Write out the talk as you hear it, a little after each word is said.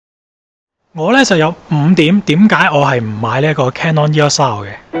我咧就有5點，點解我係唔買呢一個 Canon EOS R 嘅？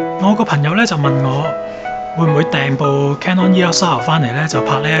我個朋友咧就問我會唔會訂部 Canon EOS R 翻嚟咧，就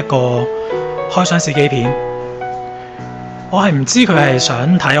拍呢一個開箱試機片。我係唔知佢係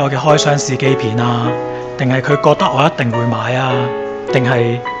想睇我嘅開箱試機片啊，定係佢覺得我一定會買啊，定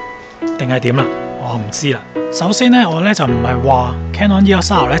係點啦？我唔知啦。首先咧，我咧就唔係話 Canon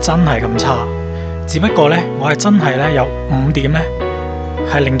EOS R 咧真係咁差，只不過咧我係真係咧有5點咧。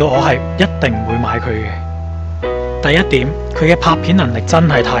係令到我係一定會買佢嘅。第一點，佢嘅拍片能力真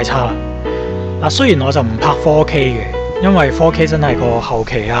係太差啦。嗱，雖然我就唔拍 4K 嘅，因為 4K 真係個後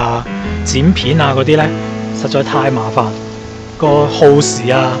期啊、剪片啊嗰啲咧，實在太麻煩，個耗時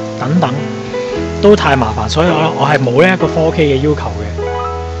啊等等都太麻煩，所以我係冇呢一個 4K 嘅要求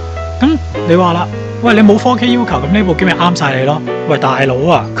嘅。咁你話啦，喂，你冇 4K 要求，咁呢部機咪啱晒你咯？喂，大佬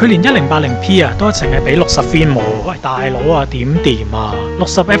啊，佢連 1080P 啊都淨係俾60 frame 喎。喂，大佬啊，點掂啊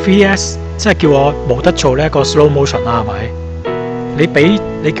？60 FPS 即係叫我冇得做呢一個 slow motion 啊，係咪？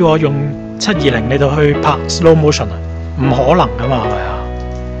你叫我用720你就去拍 slow motion 啊？唔可能噶嘛，係咪啊？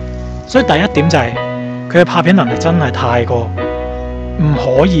所以第一點就係佢嘅拍片能力真係太過唔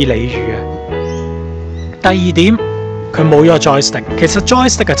可以理喻啊。第二點，佢冇咗 joystick， 其實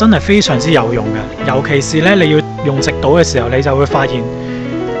joystick 係真係非常之有用嘅，尤其是咧你要用直島嘅時候，你就會發現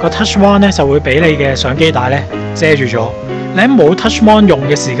個 touch mon 咧就會俾你嘅相機帶咧遮住咗。你喺冇 touch mon 用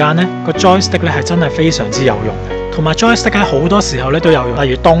嘅時間咧，個 joystick 咧係真係非常之有用嘅。同埋 joystick 喺好多時候咧都有用，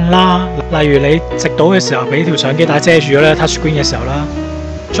例如凍啦，例如你直島嘅時候俾條相機帶遮住咗咧 touch screen 嘅時候啦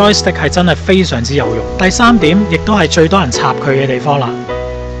 ，joystick 係真係非常之有用。第三點，亦都係最多人插佢嘅地方啦，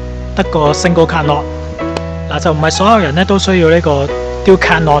得個 single card lock。嗱，就唔係所有人咧都需要呢個 dual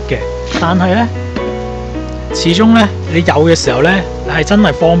card lock 嘅，但係咧始終咧你有嘅時候咧係真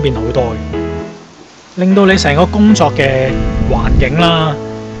係方便好多嘅，令到你成個工作嘅環境啦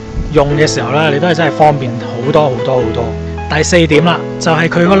用嘅時候咧你都係真係方便好多好多好多。第四點啦，就係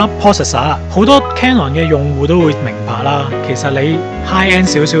佢嗰粒 processor 啦，好多 Canon 嘅用戶都會明白啦。其實你 high end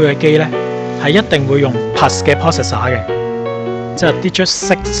少少嘅機咧係一定會用 Plus 嘅 processor 嘅。即係 Digit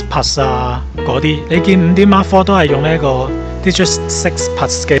 6 Plus 啊嗰啲，你見5D Mark IV 都係用呢一個 Digit 6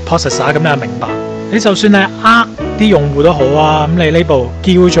 Plus 嘅 processor， 咁你就明白。你就算係啲用戶都好啊，咁你呢部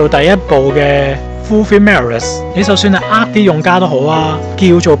叫做第一部嘅 Full Frame Mirrorless， 你就算係啲用家都好啊，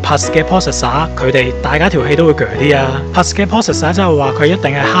叫做 Plus 嘅 processor， 佢哋大家條氣都會鋸啲啊。Plus 嘅 processor 即係話佢一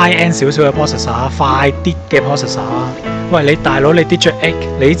定係 high end 少少嘅 processor， 快啲嘅 processor。喂，你大佬你 Digit 8，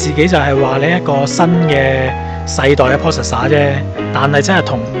你自己就係話你一個新嘅世代嘅 processor 啫，但係真係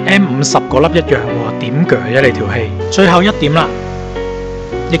同 M50 嗰粒一樣喎，點鋸啫你條氣？最後一點啦，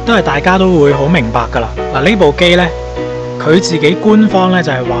亦都係大家都會好明白噶啦。嗱，呢部機咧，佢自己官方咧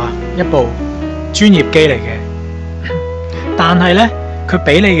就係話一部專業機嚟嘅，但係咧佢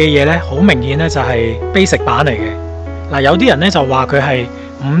俾你嘅嘢咧，好明顯咧就係 basic 版嚟嘅。嗱，有啲人咧就話佢係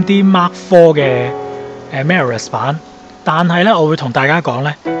5D Mark IV 嘅mirrorless 版，但係咧我會同大家講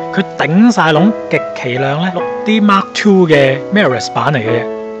咧。佢頂晒籠極其量咧6D Mark II 嘅 mirrorless 版嚟嘅啫。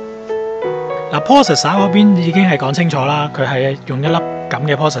嗱 processor 嗰邊已經係講清楚啦，佢係用一粒咁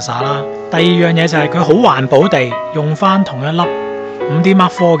嘅 processor 啦。第二樣嘢就係佢好環保地用翻同一粒5D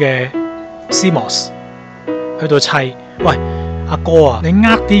Mark IV 嘅 CMOS 去到砌。喂，阿哥啊，你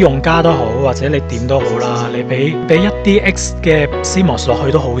啲用家都好，或者你點都好啦，你俾1DX 嘅 CMOS 落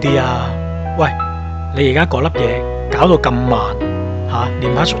去都好啲啊。喂，你而家嗰粒嘢搞到咁慢。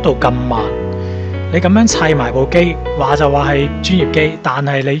連拍速度咁慢，你咁樣砌埋部機，話就話係專業機，但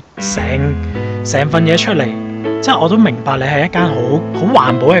係你成份嘢出嚟，即係我都明白你係一間好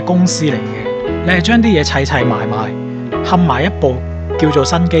環保嘅公司嚟嘅，你係將啲嘢砌埋，冚埋一部叫做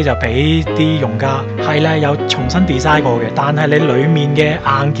新機就俾啲用家，係啦，有重新 design 過嘅，但係你裡面嘅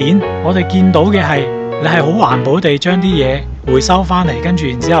硬件，我哋見到嘅係你係好環保地將啲嘢回收翻嚟，跟住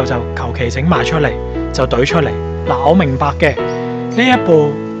然之後就求其整埋出嚟，就懟出嚟。嗱，我明白嘅。呢一部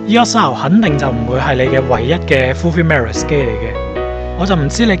EOS R 肯定就唔會係你嘅唯一嘅 Full Frame Mirrorless 機嚟嘅，我就唔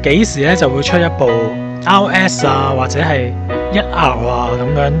知你幾時咧就會出一部 RS 啊或者係1R 啊咁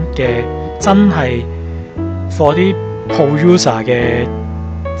樣嘅真係 for 啲 pro user 嘅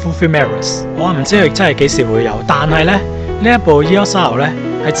Full Frame Mirrorless， 我唔知佢真係幾時會有，但係咧呢一部 EOS R 咧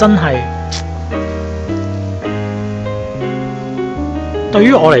係真係對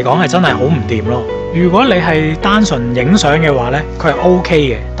於我嚟講係真係好唔掂咯。如果你係單純影相嘅話咧，佢係 OK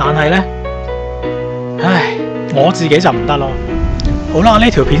嘅，但係咧，唉，我自己就唔得咯。好啦，呢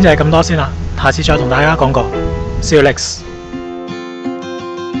條片就係咁多先啦，下次再同大家講過。See you next。